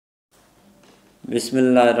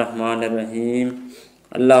बिस्मिल्लाहिर्रहमानिर्रहीम।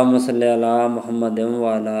 अल्लाहुम्मा सल्लि अला मुहम्मदिन व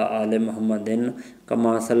अला आलि मुहम्मदिन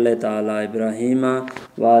कमा सल्लैता अला इब्राहीम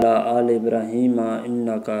व अला आलि इब्राहीम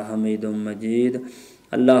इन्नका हमीदुम मजीद।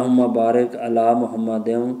 अल्लाहुम्मा बारिक अला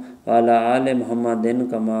मुहम्मदिन व अला आलि मुहम्मदिन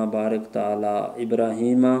कमा बारकता अला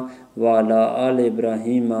इब्राहीम व अला आलि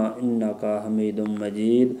इब्राहीम इन्नका हमीदुम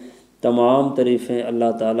मजीद। तमाम तारीफ़ें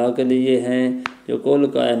अल्लाह ताला के लिए हैं जो कुल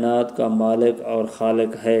कायनात का मालिक और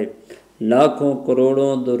खालिक है। लाखों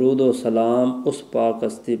करोड़ों दरूद व सलाम उस पाक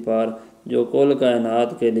हस्ती पर जो कुल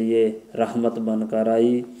कायनात के लिए रहमत बनकर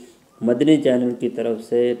आई। मदनी चैनल की तरफ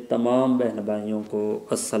से तमाम बहन भाइयों को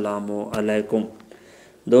अस्सलामु अलैकुम।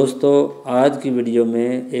 दोस्तों, आज की वीडियो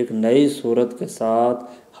में एक नई सूरत के साथ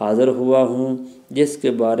हाज़िर हुआ हूँ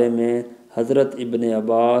जिसके बारे में हज़रत इब्ने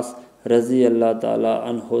अब्बास रज़ी अल्लाह ताला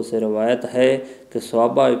अन्हो से रवायत है कि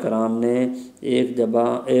सहाबा इकराम ने एक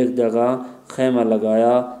जगह खैमा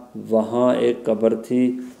लगाया। वहाँ एक कब्र थी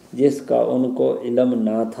जिसका उनको इल्म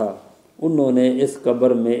ना था। उन्होंने इस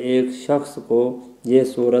कब्र में एक शख्स को ये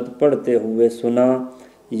सूरत पढ़ते हुए सुना,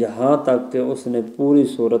 यहाँ तक कि उसने पूरी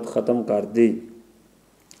सूरत ख़त्म कर दी।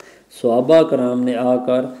 सहाबा कराम ने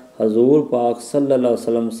आकर हजूर पाक सल्लल्लाहु अलैहि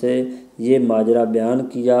वसल्लम से ये माजरा बयान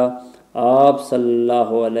किया। आप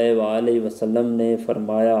सल्लल्लाहु अलैहि वसल्लम ने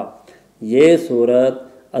फरमाया, ये सूरत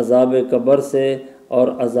अज़ाब कब्र से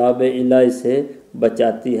और अज़ाब इलाही से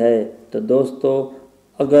बचाती है। तो दोस्तों,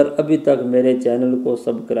 अगर अभी तक मेरे चैनल को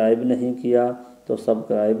सब्सक्राइब नहीं किया तो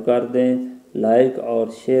सब्सक्राइब कर दें, लाइक और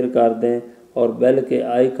शेयर कर दें और बेल के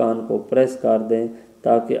आइकन को प्रेस कर दें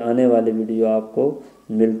ताकि आने वाली वीडियो आपको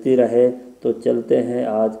मिलती रहे। तो चलते हैं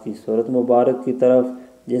आज की सूरत मुबारक की तरफ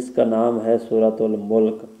जिसका नाम है सूरतुल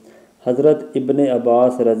मुल्क। हज़रत इब्ने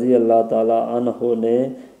अब्बास रज़ी अल्लाह ताला अन्हो ने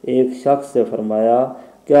एक शख्स से फरमाया,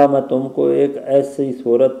 क्या मैं तुमको एक ऐसी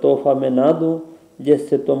सूरत तोहफ़ा में ना दूँ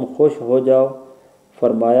जिससे तुम खुश हो जाओ?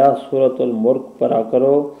 फरमाया, सूरतुल मुल्क पढ़ा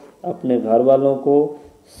करो, अपने घर वालों को,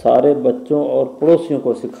 सारे बच्चों और पड़ोसियों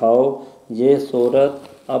को सिखाओ। ये सूरत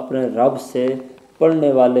अपने रब से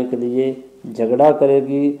पढ़ने वाले के लिए झगड़ा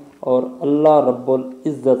करेगी और अल्लाह रब्बुल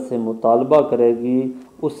इज़्ज़त से मुतालबा करेगी,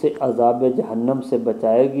 उसे अज़ाब जहन्नम से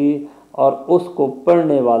बचाएगी और उसको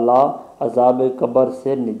पढ़ने वाला अज़ाब कब्र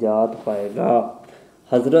से निजात पाएगा।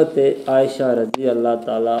 हज़रत आयशा रज़ी अल्लाह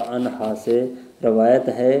ताला अन्हा से रवायत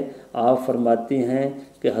है, आप फरमाती हैं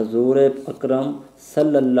कि हजूर अकरम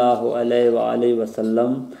सल्लल्लाहु अलैहि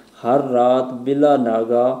वसल्लम हर रात बिला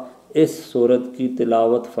नागा इस सूरत की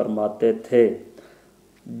तिलावत फरमाते थे।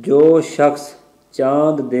 जो शख्स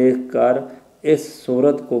चाँद देखकर इस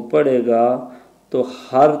सूरत को पढ़ेगा तो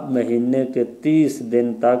हर महीने के 30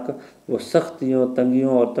 दिन तक वो सख्तियों,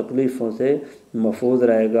 तंगियों और तकलीफ़ों से महफूज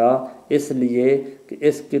रहेगा, इसलिए कि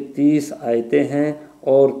इसकी 30 आयतें हैं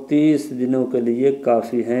और 30 दिनों के लिए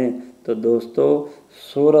काफ़ी हैं। तो दोस्तों,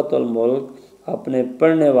 सूरतुल मुल्क अपने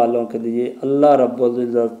पढ़ने वालों के लिए अल्लाह रब्बुल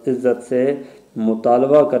इज़्ज़त से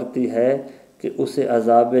मुतालबा करती है कि उसे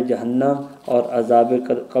अज़ाब जहन्नम और अज़ाब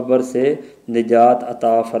कब्र से निजात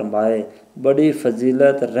अता फ़रमाए। बड़ी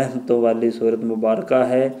फ़जीलत रहमतों वाली सूरत मुबारक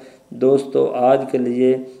है। दोस्तों, आज के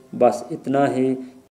लिए बस इतना ही।